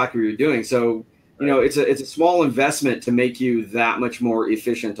know exactly what you're doing. So, it's a small investment to make you that much more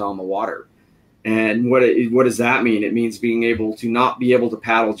efficient on the water. And what does that mean? It means being able to not be able to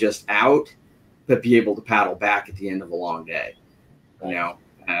paddle just out, but be able to paddle back at the end of a long day.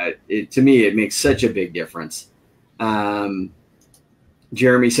 To me, it makes such a big difference.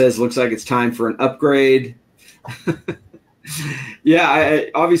 Jeremy says, looks like it's time for an upgrade. Yeah, I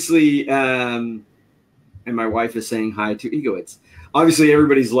obviously, and my wife is saying hi to Egowitz. Obviously,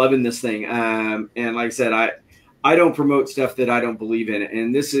 everybody's loving this thing. And like I said, I don't promote stuff that I don't believe in.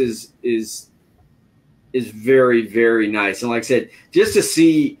 And this is very, very nice. And like I said, just to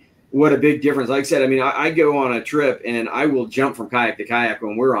see what a big difference. Like I said, I go on a trip and I will jump from kayak to kayak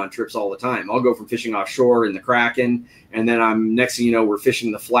when we're on trips all the time. I'll go from fishing offshore in the Kraken, and then next thing you know, we're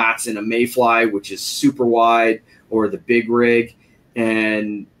fishing the flats in a Mayfly, which is super wide, or the big rig.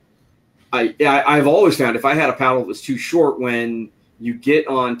 And I've always found if I had a paddle that was too short, when you get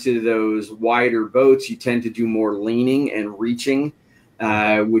onto those wider boats, you tend to do more leaning and reaching,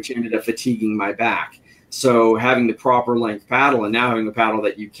 which ended up fatiguing my back. So having the proper length paddle, and now having a paddle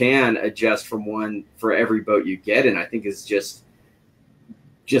that you can adjust from one for every boat you get in, I think is just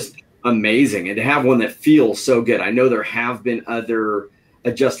amazing. And to have one that feels so good. I know there have been other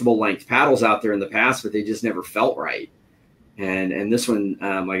adjustable length paddles out there in the past, but they just never felt right. And this one,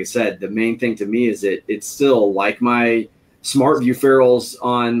 like I said, the main thing to me is it's still like my SmartView ferrules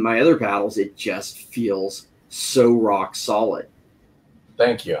on my other paddles. It just feels so rock solid.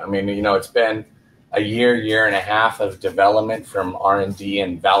 Thank you. I mean, you know, it's been a year and a half of development from R&D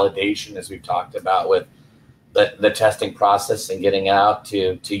and validation, as we've talked about with the testing process and getting out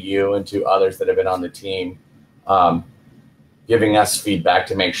to you and to others that have been on the team, giving us feedback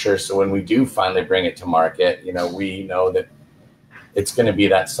to make sure. So when we do finally bring it to market, you know, we know that it's going to be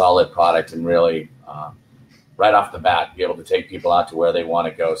that solid product and really right off the bat be able to take people out to where they want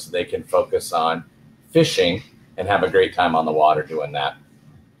to go so they can focus on fishing and have a great time on the water doing that.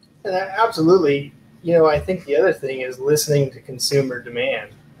 And absolutely. You know, I think the other thing is listening to consumer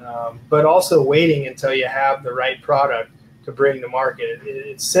demand, but also waiting until you have the right product to bring to market.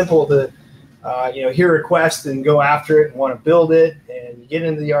 It's simple to, you know, hear requests and go after it and want to build it and you get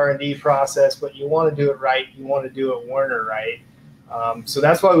into the R&D process, but you want to do it right. You want to do it Werner right. So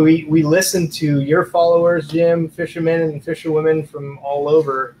that's why we listen to your followers, Jim, fishermen and fisherwomen from all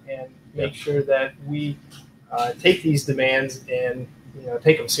over, and make sure that we take these demands and, you know,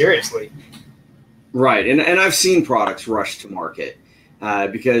 take them seriously. Right. And I've seen products rush to market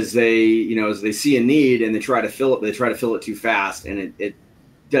because they, you know, as they see a need and they try to fill it too fast, and it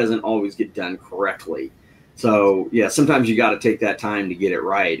doesn't always get done correctly. So yeah, sometimes you got to take that time to get it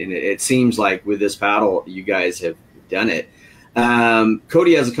right. And it seems like with this paddle, you guys have done it.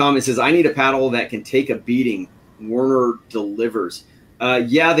 Cody has a comment, says, I need a paddle that can take a beating. Werner delivers.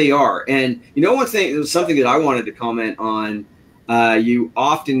 Yeah, they are. And you know, one thing, it was something that I wanted to comment on. You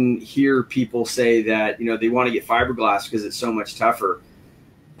often hear people say that, you know, they want to get fiberglass because it's so much tougher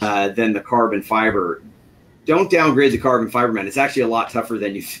than the carbon fiber. Don't downgrade the carbon fiber, man. It's actually a lot tougher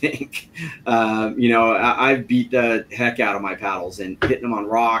than you think. You know, I've beat the heck out of my paddles and hitting them on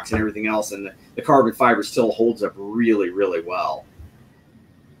rocks and everything else, and the carbon fiber still holds up really, really well.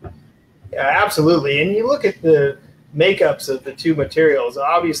 Yeah, absolutely. And you look at the makeups of the two materials.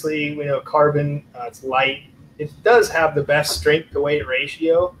 Obviously, we know carbon, it's light. It does have the best strength to weight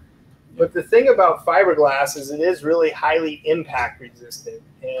ratio. But the thing about fiberglass is it is really highly impact resistant.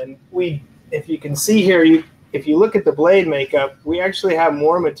 And if you can see here, if you look at the blade makeup, we actually have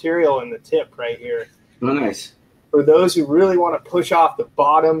more material in the tip right here. Oh, nice. For those who really want to push off the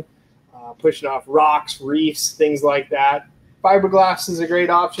bottom, pushing off rocks, reefs, things like that, fiberglass is a great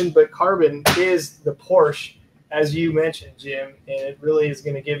option, but carbon is the Porsche, as you mentioned, Jim, and it really is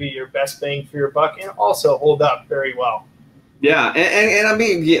going to give you your best bang for your buck and also hold up very well. Yeah, and I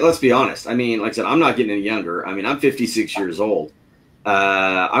mean, let's be honest. I mean, like I said, I'm not getting any younger. I mean, I'm 56 years old.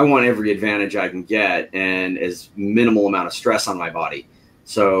 I want every advantage I can get and as minimal amount of stress on my body.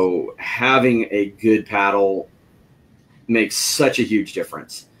 So having a good paddle makes such a huge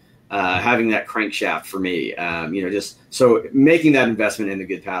difference. Having that crankshaft for me, you know, just so making that investment in the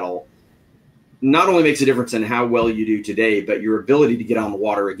good paddle not only makes a difference in how well you do today, but your ability to get on the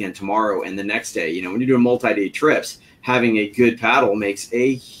water again tomorrow and the next day. You know, when you're doing multi-day trips, having a good paddle makes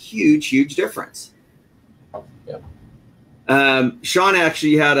a huge, huge difference. Yep. Sean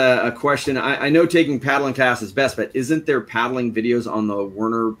actually had a question. I know taking paddling class is best, but isn't there paddling videos on the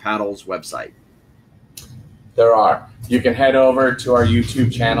Werner Paddles website? There are. You can head over to our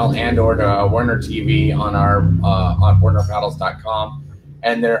YouTube channel and or to Werner TV on our on wernerpaddles.com.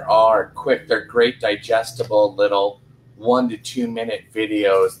 And they're great digestible little 1 to 2 minute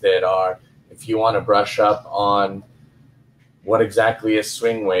videos that are, if you want to brush up on what exactly is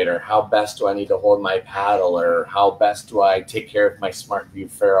swing weight, or how best do I need to hold my paddle, or how best do I take care of my SmartView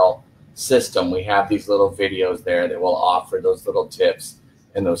ferrule system, we have these little videos there that will offer those little tips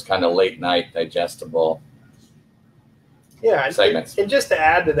and those kind of late night digestible segments. And just to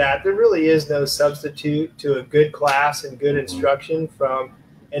add to that, there really is no substitute to a good class and good instruction from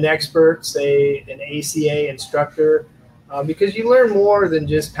an expert, say an ACA instructor, because you learn more than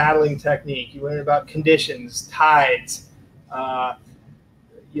just paddling technique. You learn about conditions, tides,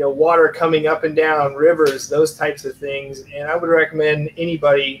 you know, water coming up and down, rivers, those types of things. And I would recommend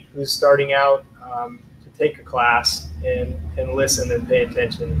anybody who's starting out to take a class and listen and pay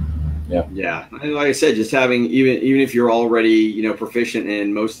attention. Yeah. And like I said, just having, even if you're already, you know, proficient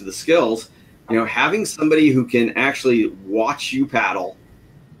in most of the skills, you know, having somebody who can actually watch you paddle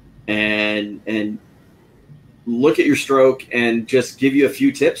and look at your stroke and just give you a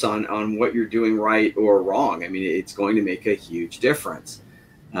few tips on what you're doing right or wrong. I mean, it's going to make a huge difference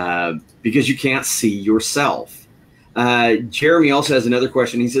because you can't see yourself. Jeremy also has another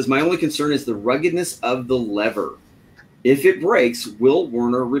question. He says, my only concern is the ruggedness of the lever. If it breaks, will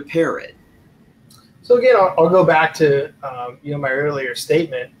Werner repair it? So again, I'll go back to you know, my earlier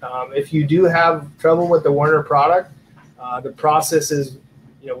statement. If you do have trouble with the Werner product, The process is,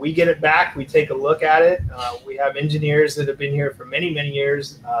 we get it back, we take a look at it. We have engineers that have been here for many, many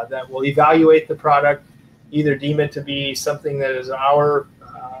years that will evaluate the product, either deem it to be something that is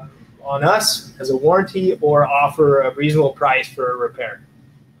on us as a warranty, or offer a reasonable price for a repair.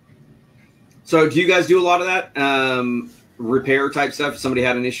 So do you guys do a lot of that? Repair type stuff? If somebody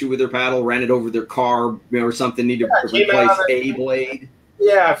had an issue with their paddle, ran it over their car or something, need to replace a blade?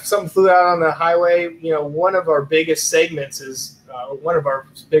 Yeah, if something flew out on the highway, one of our biggest segments is, one of our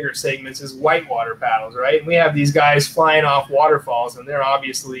bigger segments is whitewater paddles, right? And we have these guys flying off waterfalls, and they're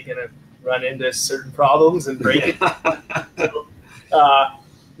obviously going to run into certain problems and break it.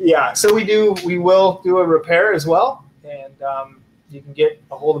 So we will do a repair as well. And you can get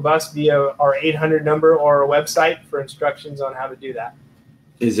a hold of us via our 800 number or our website for instructions on how to do that.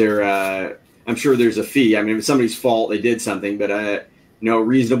 Is there, I'm sure there's a fee. I mean, if it's somebody's fault, they did something, but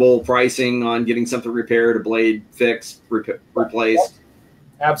reasonable pricing on getting something repaired, a blade fixed, replaced.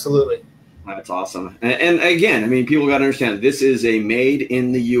 Absolutely. That's awesome. And again, I mean, people got to understand this is a made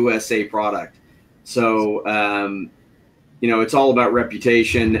in the USA product. So, it's all about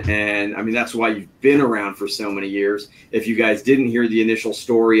reputation. And I mean, that's why you've been around for so many years. If you guys didn't hear the initial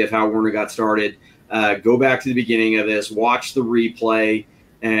story of how Werner got started, go back to the beginning of this, watch the replay.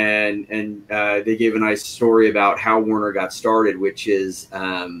 And they gave a nice story about how Werner got started, which is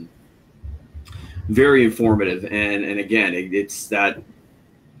very informative. And again, it's that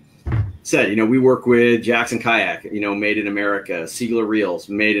said, we work with Jackson Kayak, made in America, Siegler Reels,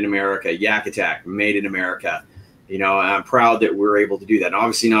 made in America, Yak Attack, made in America. I'm proud that we're able to do that. And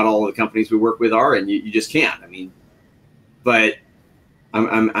obviously not all of the companies we work with are, and you just can't. I mean, but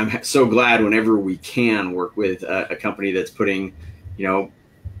I'm so glad whenever we can work with a company that's putting,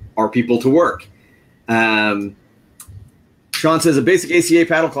 our people to work. Sean says a basic ACA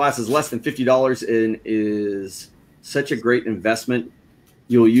paddle class is less than $50 and is such a great investment.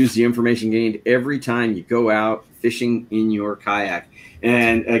 You'll use the information gained every time you go out fishing in your kayak.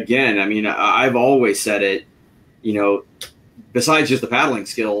 And again, I mean, I've always said it, besides just the paddling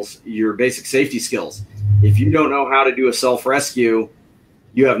skills, your basic safety skills. If you don't know how to do a self-rescue,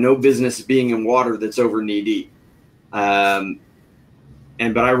 you have no business being in water that's over knee deep. But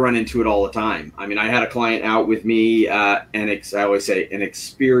I run into it all the time. I mean, I had a client out with me, I always say an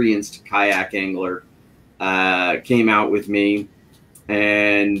experienced kayak angler came out with me,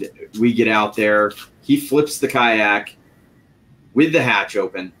 and we get out there. He flips the kayak with the hatch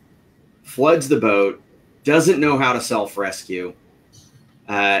open, floods the boat, doesn't know how to self-rescue.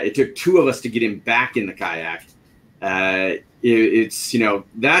 It took two of us to get him back in the kayak. It's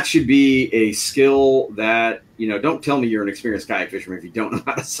that should be a skill that, don't tell me you're an experienced kayak fisherman if you don't know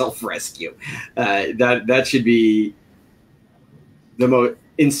how to self-rescue. That should be the most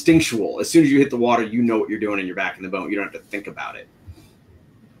instinctual. As soon as you hit the water, you know what you're doing and you're back in the boat. You don't have to think about it.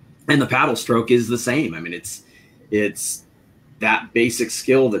 And the paddle stroke is the same. I mean, it's that basic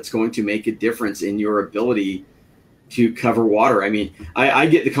skill that's going to make a difference in your ability to cover water. I mean, I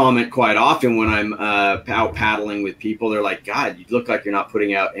get the comment quite often when I'm out paddling with people. They're like, God, you look like you're not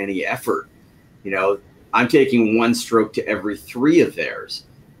putting out any effort. I'm taking one stroke to every three of theirs.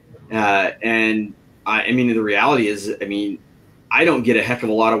 And I mean, the reality is, I don't get a heck of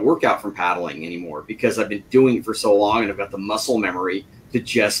a lot of workout from paddling anymore because I've been doing it for so long and I've got the muscle memory to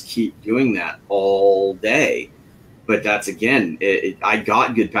just keep doing that all day. But that's, again, I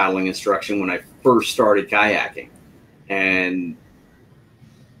got good paddling instruction when I first started kayaking. And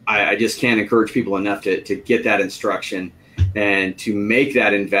I just can't encourage people enough to get that instruction and to make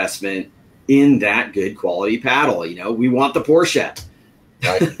that investment in that good quality paddle. We want the Porsche.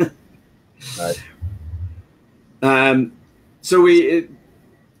 Right. Right. So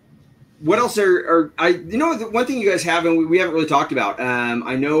what else the one thing you guys have, and we haven't really talked about,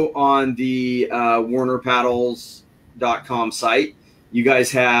 I know on the WernerPaddles.com site, you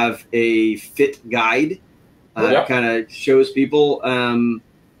guys have a fit guide, kind of shows people.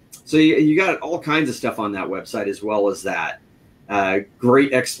 So you got all kinds of stuff on that website as well as that.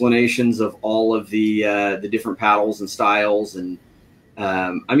 Great explanations of all of the different paddles and styles. And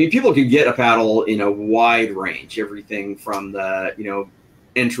people can get a paddle in a wide range, everything from the,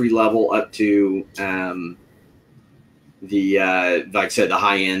 entry level up to like I said, the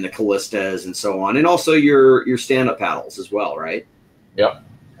high end, the Callistas and so on. And also your stand-up paddles as well, right? Yep.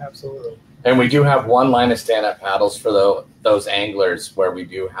 Absolutely. And we do have one line of stand-up paddles for those anglers where we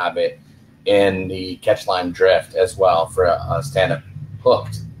do have it in the catch line drift as well for a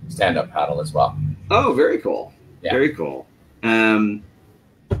hooked stand-up paddle as well. Oh, very cool. Yeah. Very cool.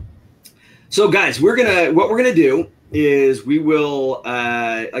 So guys, what we're gonna do is we will,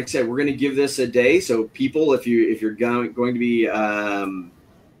 like I said, we're going to give this a day. So people, if you're going to be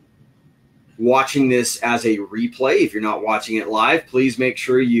watching this as a replay, if you're not watching it live, please make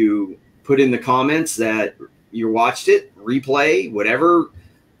sure you put in the comments that you watched it, replay, whatever.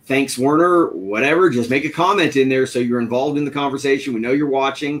 Thanks, Werner, whatever. Just make a comment in there so you're involved in the conversation. We know you're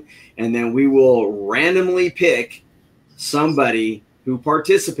watching, and then we will randomly pick somebody who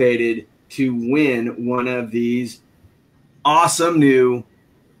participated to win one of these awesome new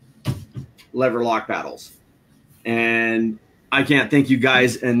lever lock paddles. And I can't thank you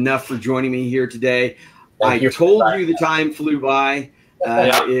guys enough for joining me here today. I told you the time flew by.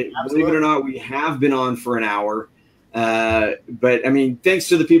 Believe it or not, we have been on for an hour. But I mean, thanks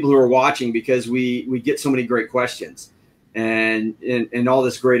to the people who are watching, because we get so many great questions and all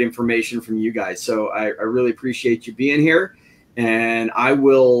this great information from you guys. So I really appreciate you being here, and I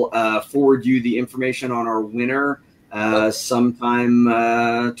will forward you the information on our winner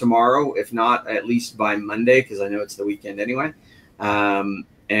sometime tomorrow, if not at least by Monday, because I know it's the weekend anyway.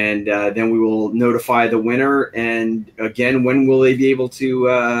 And then we will notify the winner. And again, when will they be able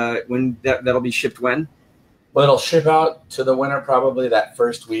to? When that'll be shipped? When? Well, it'll ship out to the winner probably that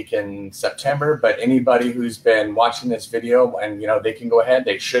first week in September. But anybody who's been watching this video, and they can go ahead,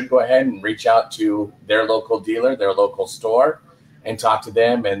 they should go ahead and reach out to their local dealer, their local store, and talk to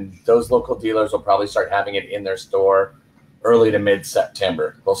them. And those local dealers will probably start having it in their store early to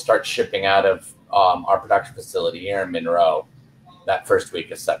mid-September. We'll start shipping out of our production facility here in Monroe that first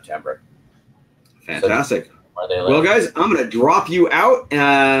week of September. Fantastic. So, well, guys, I'm going to drop you out.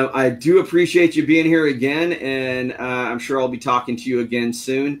 I do appreciate you being here again, and I'm sure I'll be talking to you again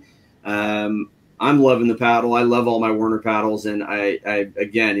soon. I'm loving the paddle. I love all my Werner paddles, and I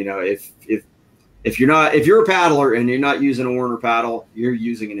again, if you're a paddler and you're not using a Werner paddle, you're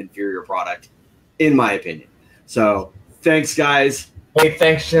using an inferior product, in my opinion. So, thanks, guys. Hey,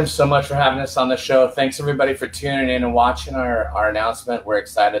 thanks, Jim, so much for having us on the show. Thanks, everybody, for tuning in and watching our announcement. We're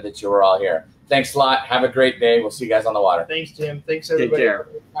excited that you were all here. Thanks a lot. Have a great day. We'll see you guys on the water. Thanks, Jim. Thanks, everybody. Take care.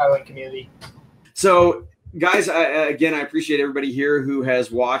 Paddling community. So, guys, again, I appreciate everybody here who has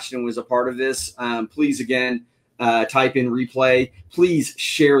watched and was a part of this. Please, again, type in replay. Please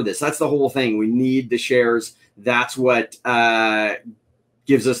share this. That's the whole thing. We need the shares. That's what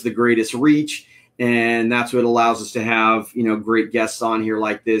gives us the greatest reach. And that's what allows us to have, great guests on here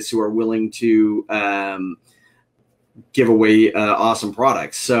like this who are willing to give away awesome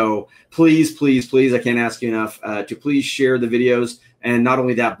products. So please, please, please, I can't ask you enough to please share the videos. And not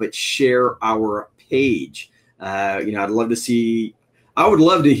only that, but share our page. I'd love to see, I would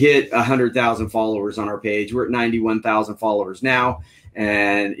love to hit 100,000 followers on our page. We're at 91,000 followers now.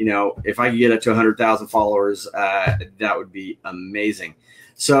 And, if I could get up to 100,000 followers, that would be amazing.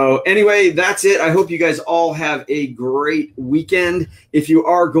 So anyway, that's it. I hope you guys all have a great weekend. If you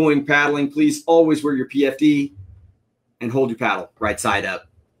are going paddling, please always wear your PFD and hold your paddle right side up.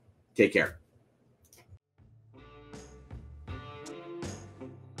 Take care.